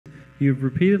You have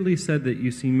repeatedly said that you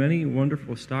see many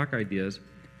wonderful stock ideas,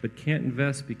 but can't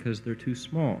invest because they're too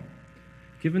small.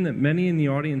 Given that many in the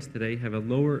audience today have a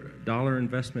lower dollar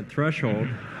investment threshold...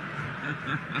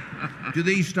 Do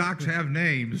these stocks have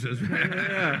names?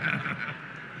 Yeah.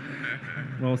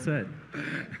 Well said.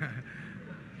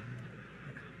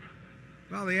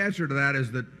 Well, the answer to that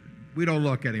is that we don't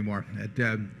look anymore.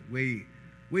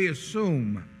 We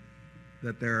assume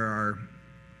that there are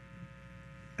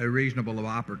a reasonable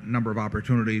number of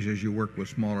opportunities as you work with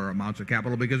smaller amounts of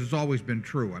capital, because it's always been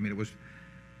true. I mean, it was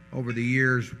over the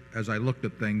years, as I looked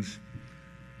at things,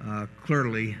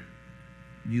 clearly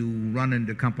you run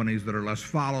into companies that are less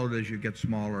followed as you get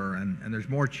smaller, and there's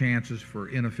more chances for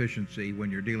inefficiency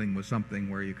when you're dealing with something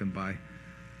where you can buy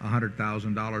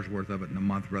 $100,000 worth of it in a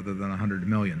month rather than 100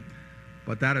 million.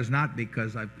 But that is not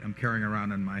because I'm carrying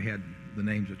around in my head the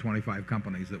names of 25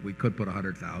 companies that we could put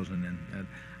 100,000 in. And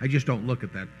I just don't look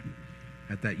at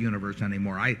that universe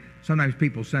anymore. Sometimes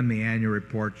people send me annual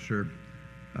reports or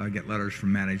get letters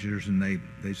from managers, and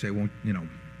they say, well, you know,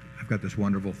 I've got this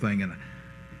wonderful thing, and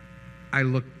I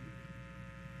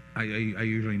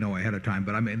usually know ahead of time,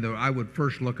 but I mean, I would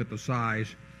first look at the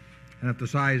size, and if the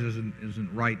size isn't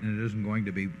right, and it isn't going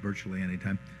to be virtually any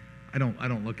time, I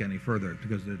don't look any further,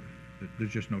 because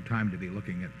there's just no time to be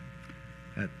looking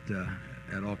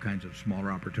at all kinds of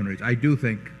smaller opportunities. I do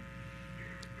think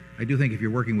if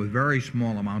you're working with very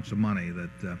small amounts of money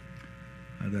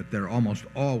that there almost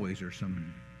always are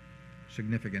some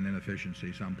significant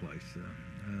inefficiency someplace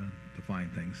to find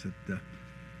things that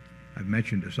I've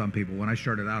mentioned to some people. When I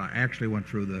started out, I actually went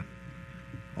through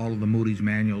all of the Moody's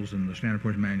manuals and the Standard &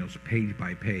 Poor's manuals page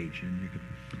by page,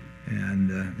 and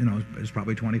you know, it's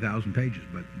probably 20,000 pages,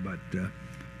 but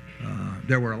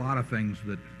there were a lot of things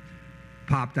that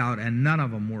popped out, and none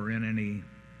of them were in any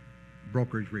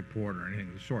brokerage report or anything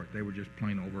of the sort. They were just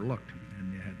plain overlooked,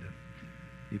 and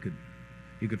you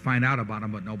could find out about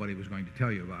them, but nobody was going to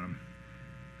tell you about them.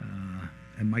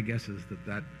 And my guess is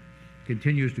that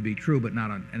continues to be true, but not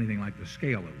on anything like the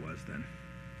scale it was then.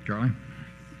 Charlie?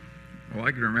 Well,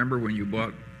 I can remember when you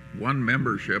bought one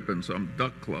membership in some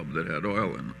duck club that had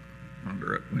oil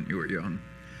under it when you were young.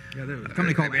 Yeah, there was a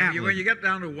company called Atlas. When you get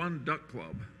down to one duck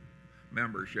club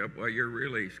membership, well, you're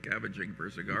really scavenging for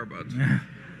cigar butts.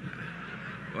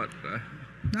 But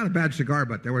not a bad cigar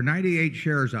butt. There were 98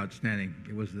 shares outstanding.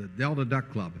 It was the Delta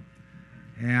Duck Club,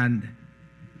 and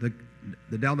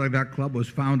the Delta Duck Club was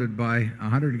founded by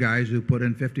 100 guys who put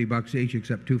in $50 each,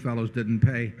 except two fellows didn't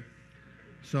pay.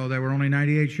 So there were only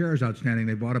 98 shares outstanding.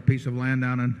 They bought a piece of land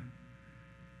down in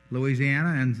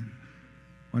Louisiana, and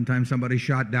one time somebody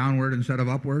shot downward instead of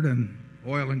upward, and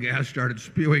oil and gas started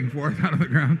spewing forth out of the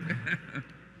ground.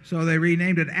 So they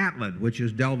renamed it Atlas, which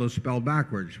is Delta spelled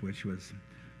backwards, which was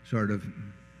sort of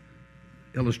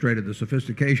illustrated the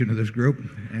sophistication of this group.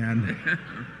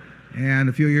 And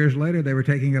a few years later, they were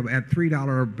taking, at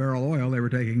 $3 a barrel oil, they were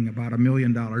taking about $1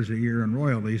 million a year in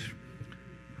royalties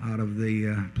out of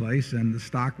the place, and the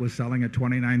stock was selling at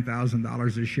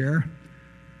 $29,000 a share,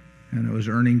 and it was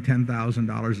earning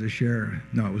 $10,000 a share.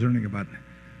 No, it was earning about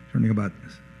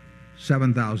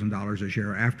 $7,000 a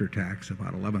share after tax,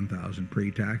 about $11,000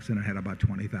 pre-tax, and it had about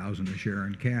 $20,000 a share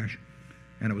in cash,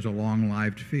 and it was a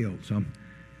long-lived field. So,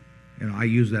 you know, I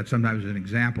use that sometimes as an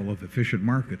example of efficient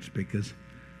markets, because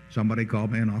somebody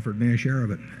called me and offered me a share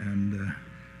of it, and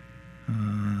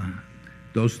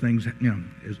those things, you know,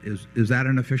 is that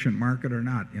an efficient market or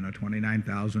not? You know,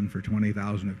 29,000 for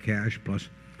 20,000 of cash plus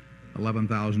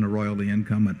 11,000 of royalty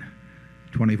income at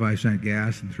 25-cent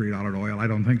gas and $3 oil. I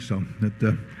don't think so.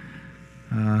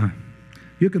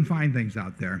 You can find things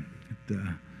out there.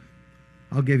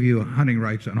 I'll give you hunting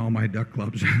rights on all my duck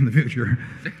clubs in the future.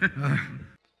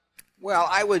 Well,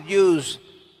 I would use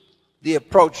the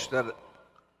approach that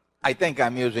I think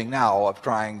I'm using now of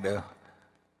trying to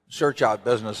search out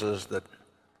businesses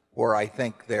where I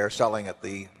think they're selling at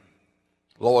the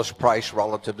lowest price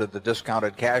relative to the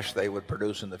discounted cash they would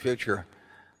produce in the future.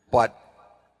 But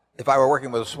if I were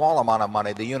working with a small amount of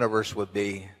money, the universe would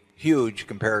be huge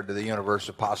compared to the universe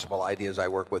of possible ideas I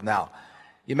work with now.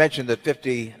 You mentioned that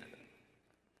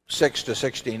 56 to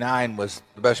 69 was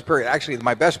the best period. Actually,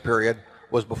 my best period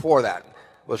was before that.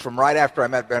 It was from right after I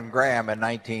met Ben Graham in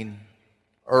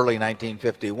early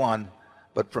 1951.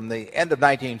 But from the end of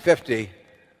 1950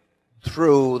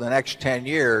 through the next 10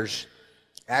 years,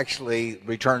 actually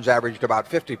returns averaged about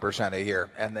 50% a year.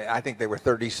 And I think they were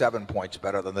 37 points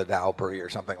better than the Dow per year,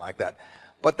 something like that.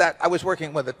 But I was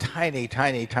working with a tiny,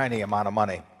 tiny, tiny amount of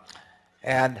money.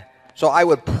 And so I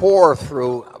would pour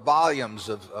through volumes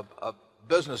of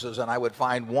businesses, and I would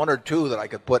find one or two that I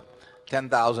could put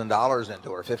 $10,000 into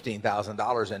or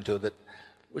 $15,000 into that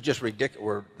was just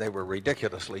they were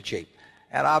ridiculously cheap.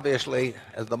 And obviously,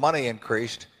 as the money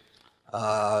increased,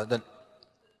 the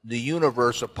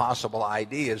universe of possible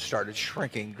ideas started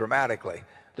shrinking dramatically.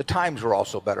 The times were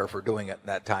also better for doing it in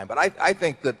that time. But I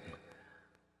think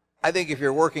if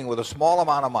you're working with a small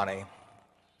amount of money,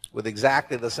 with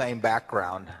exactly the same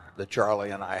background that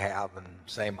Charlie and I have, and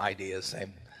same ideas,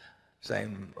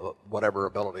 same whatever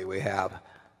ability we have,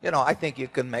 I think you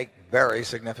can make very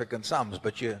significant sums.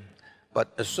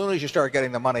 But as soon as you start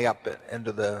getting the money up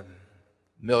into the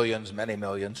millions, many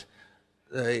millions,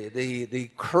 the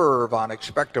curve on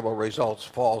expectable results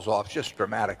falls off just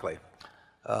dramatically.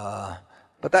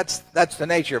 But that's the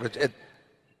nature of it.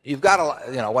 You've got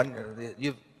to,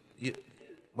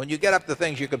 when you get up to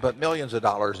things you can put millions of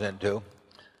dollars into,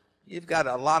 you've got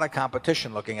a lot of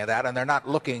competition looking at that, and they're not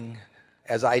looking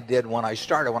as I did when I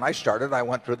started. When I started, I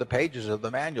went through the pages of the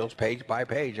manuals page by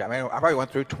page. I mean, I probably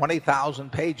went through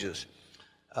 20,000 pages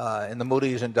in the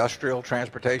Moody's Industrial,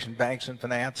 Transportation, Banks, and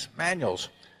Finance manuals.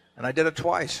 And I did it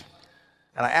twice.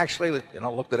 And I actually,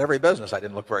 looked at every business. I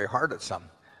didn't look very hard at some.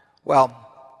 Well,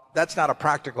 that's not a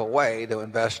practical way to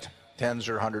invest tens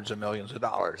or hundreds of millions of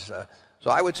dollars. So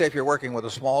I would say if you're working with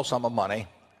a small sum of money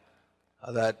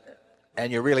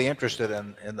and you're really interested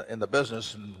in the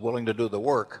business and willing to do the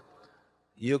work,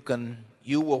 you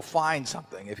will find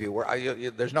something. If you were,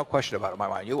 there's no question about it in my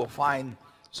mind. You will find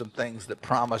some things that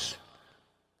promise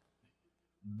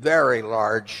very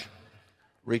large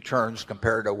returns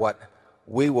compared to what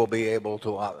we will be able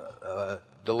to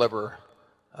deliver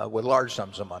with large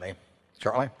sums of money.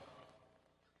 Charlie?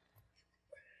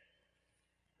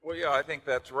 Well, yeah, I think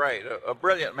that's right. A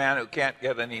brilliant man who can't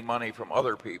get any money from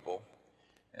other people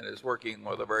and is working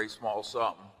with a very small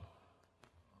sum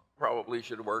probably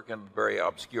should work in very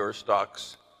obscure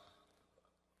stocks,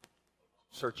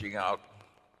 searching out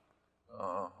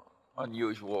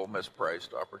unusual,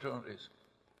 mispriced opportunities.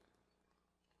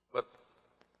 But,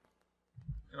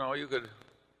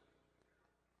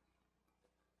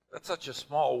 that's such a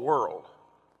small world.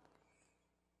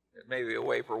 It may be a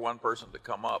way for one person to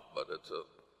come up, but it's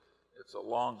a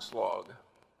long slog.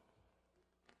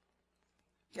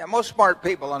 Yeah, most smart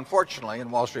people, unfortunately,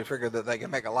 in Wall Street figure that they can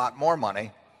make a lot more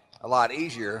money, a lot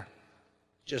easier,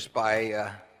 just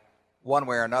by one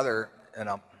way or another,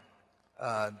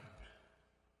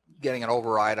 getting an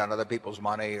override on other people's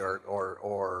money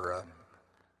or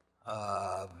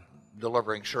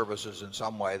delivering services in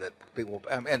some way that people.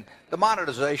 And the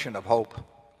monetization of hope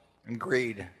and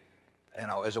greed,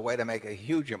 is a way to make a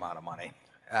huge amount of money.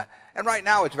 And right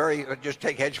now, it's just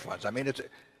take hedge funds. I mean,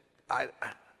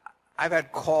 I've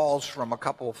had calls from a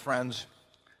couple of friends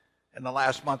in the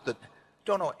last month that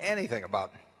don't know anything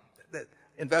about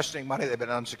investing money. They've been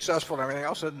unsuccessful and everything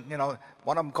else. And,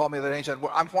 one of them called me the other day and said,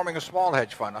 well, I'm forming a small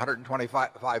hedge fund,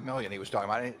 125 million he was talking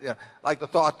about. Like the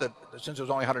thought that since it was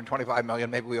only 125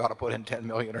 million, maybe we ought to put in 10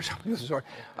 million or something of the sort.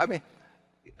 I mean,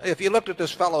 if you looked at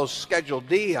this fellow's Schedule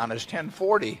D on his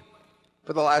 1040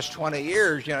 for the last 20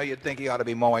 years, you'd think he ought to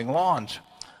be mowing lawns.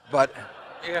 But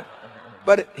yeah.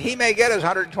 But he may get his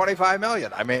 125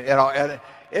 million. I mean, and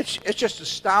it's just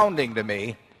astounding to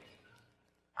me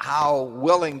how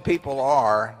willing people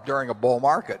are during a bull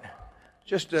market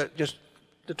just to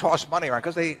toss money around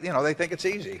because they think it's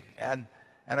easy. And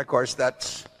of course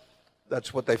that's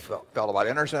what they felt about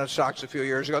internet stocks a few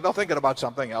years ago. They'll think about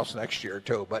something else next year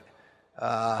too. But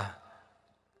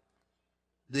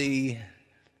the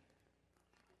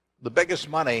biggest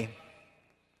money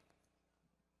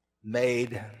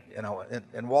made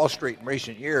in Wall Street in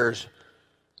recent years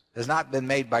has not been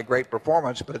made by great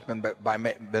performance, but it's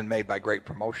been made by great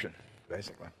promotion,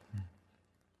 basically.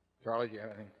 Charlie, do you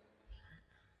have anything?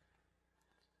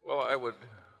 Well, I would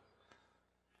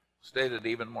state it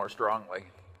even more strongly.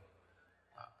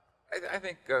 I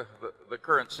think the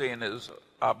current scene is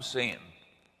obscene.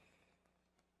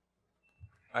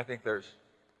 I think there's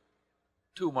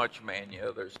too much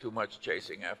mania. There's too much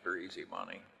chasing after easy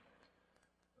money.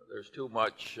 There's too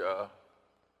much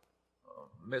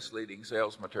misleading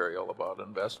sales material about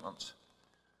investments.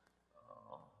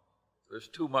 There's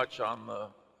too much on the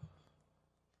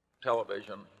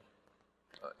television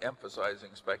emphasizing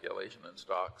speculation in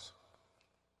stocks.